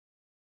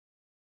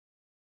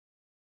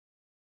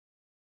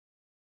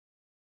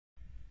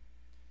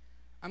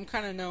I'm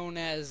kind of known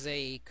as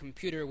a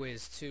computer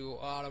whiz to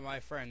a lot of my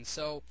friends,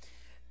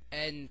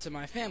 and to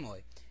my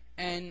family.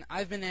 And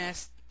I've been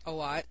asked a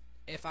lot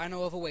if I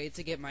know of a way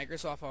to get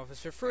Microsoft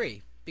Office for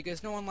free,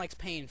 because no one likes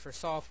paying for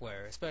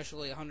software,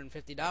 especially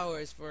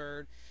 $150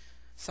 for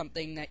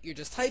something that you're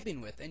just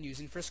typing with and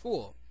using for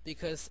school,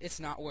 because it's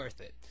not worth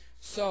it.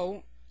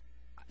 So,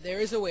 there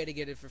is a way to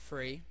get it for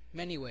free,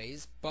 many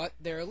ways, but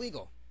they're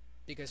illegal,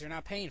 because you're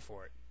not paying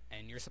for it,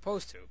 and you're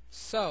supposed to.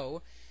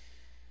 So,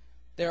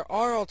 there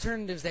are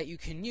alternatives that you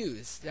can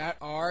use that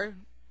are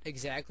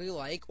exactly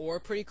like or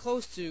pretty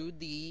close to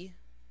the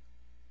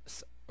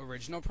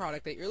original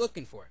product that you're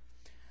looking for.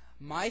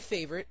 My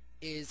favorite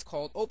is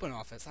called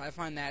OpenOffice. I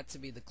find that to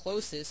be the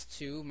closest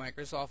to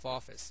Microsoft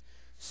Office.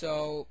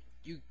 So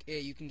you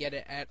can get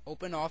it at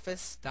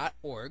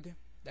openoffice.org.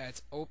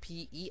 That's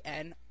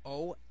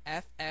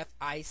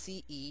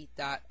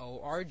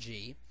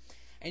OPENOFFICE.org,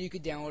 and you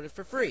can download it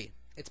for free.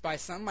 It's by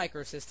Sun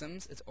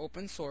Microsystems. It's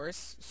open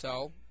source,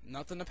 so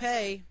nothing to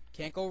pay.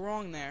 Can't go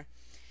wrong there.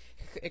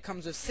 It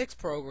comes with 6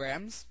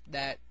 programs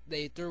that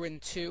they threw in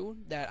 2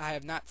 that I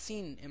have not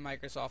seen in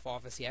Microsoft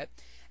Office yet,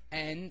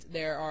 and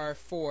there are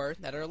 4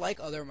 that are like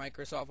other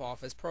Microsoft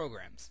Office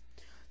programs.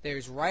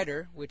 There's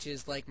Writer, which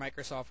is like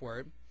Microsoft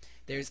Word.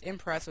 There's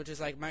Impress, which is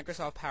like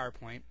Microsoft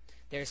PowerPoint.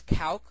 There's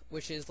Calc,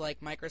 which is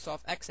like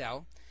Microsoft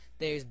Excel.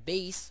 There's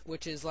Base,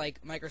 which is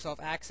like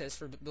Microsoft Access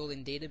for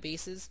building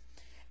databases.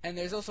 And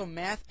there's also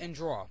Math and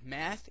Draw.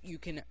 Math, you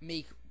can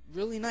make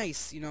really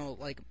nice,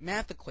 like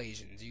math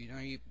equations.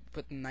 You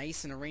put them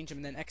nice and arrange them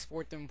and then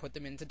export them and put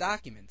them into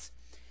documents.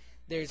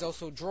 There's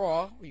also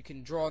Draw, where you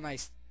can draw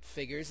nice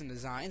figures and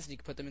designs, and you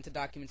can put them into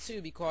documents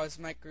too, because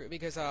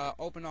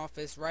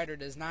OpenOffice Writer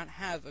does not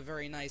have a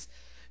very nice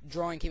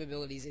drawing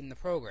capabilities in the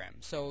program.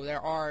 So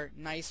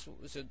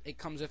it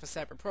comes with a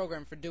separate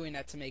program for doing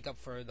that to make up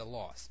for the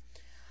loss.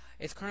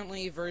 It's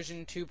currently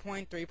version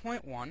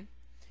 2.3.1.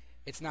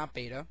 It's not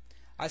beta.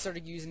 I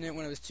started using it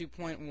when it was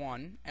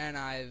 2.1, and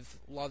I've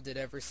loved it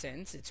ever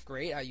since. It's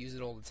great. I use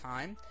it all the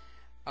time.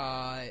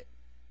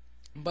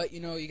 But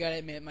you gotta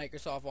admit,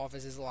 Microsoft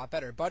Office is a lot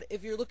better. But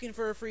if you're looking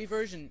for a free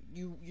version,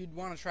 you'd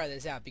want to try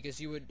this out,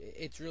 because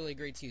it's really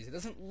great to use. It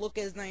doesn't look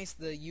as nice.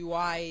 The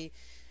UI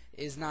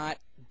is not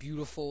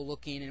beautiful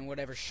looking and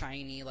whatever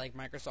shiny like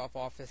Microsoft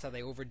Office, how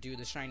they overdo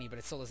the shiny, but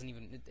it still doesn't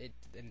even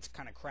and it's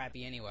kind of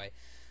crappy anyway.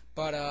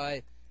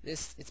 But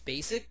it's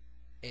basic.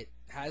 It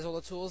has all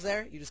the tools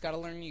there. You just got to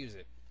learn to use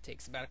it. It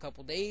takes about a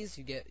couple days.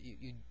 You'd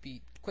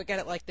be quick at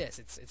it like this.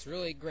 It's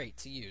really great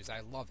to use. I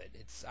love it.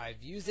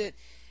 I've used it.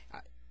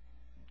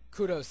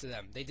 Kudos to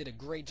them. They did a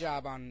great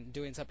job on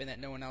doing something that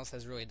no one else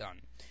has really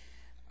done.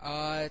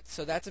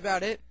 So that's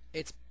about it.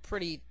 It's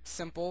pretty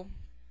simple,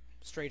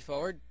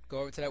 straightforward. Go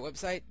over to that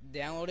website,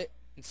 download it,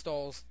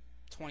 installs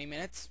 20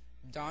 minutes,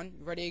 done,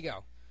 ready to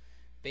go.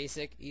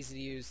 Basic, easy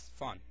to use,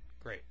 fun,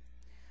 great.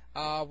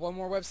 One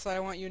more website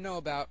I want you to know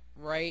about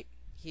right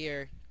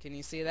here. Can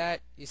you see that?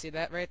 You see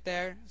that right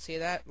there? See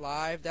that?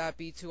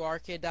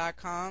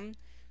 live.b2arcade.com.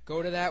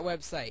 Go to that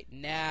website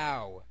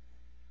now.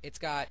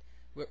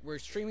 We're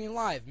streaming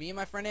live. Me and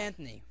my friend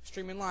Anthony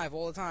streaming live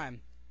all the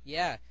time.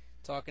 Yeah,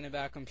 talking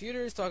about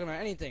computers, talking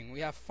about anything. We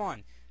have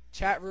fun.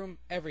 Chat room,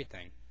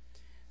 everything.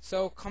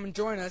 So come and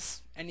join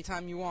us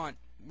anytime you want.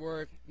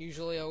 We're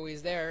usually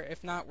always there.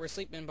 If not, we're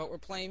sleeping, but we're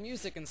playing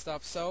music and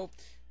stuff. So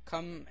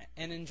come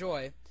and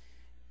enjoy.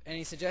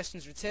 Any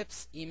suggestions or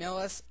tips, email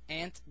us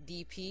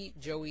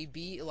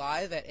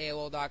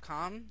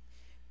antdpjoeyblive@aol.com.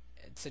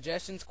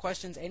 Suggestions,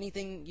 questions,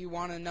 anything you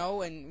want to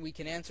know, and we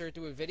can answer it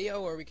through a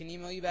video, or we can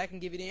email you back and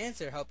give you the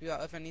answer, help you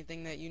out with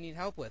anything that you need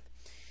help with.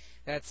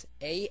 That's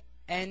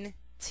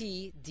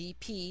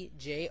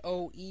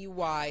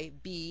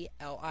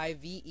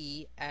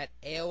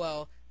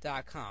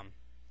antdpjoeyblive@aol.com.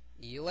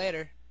 See you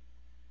later.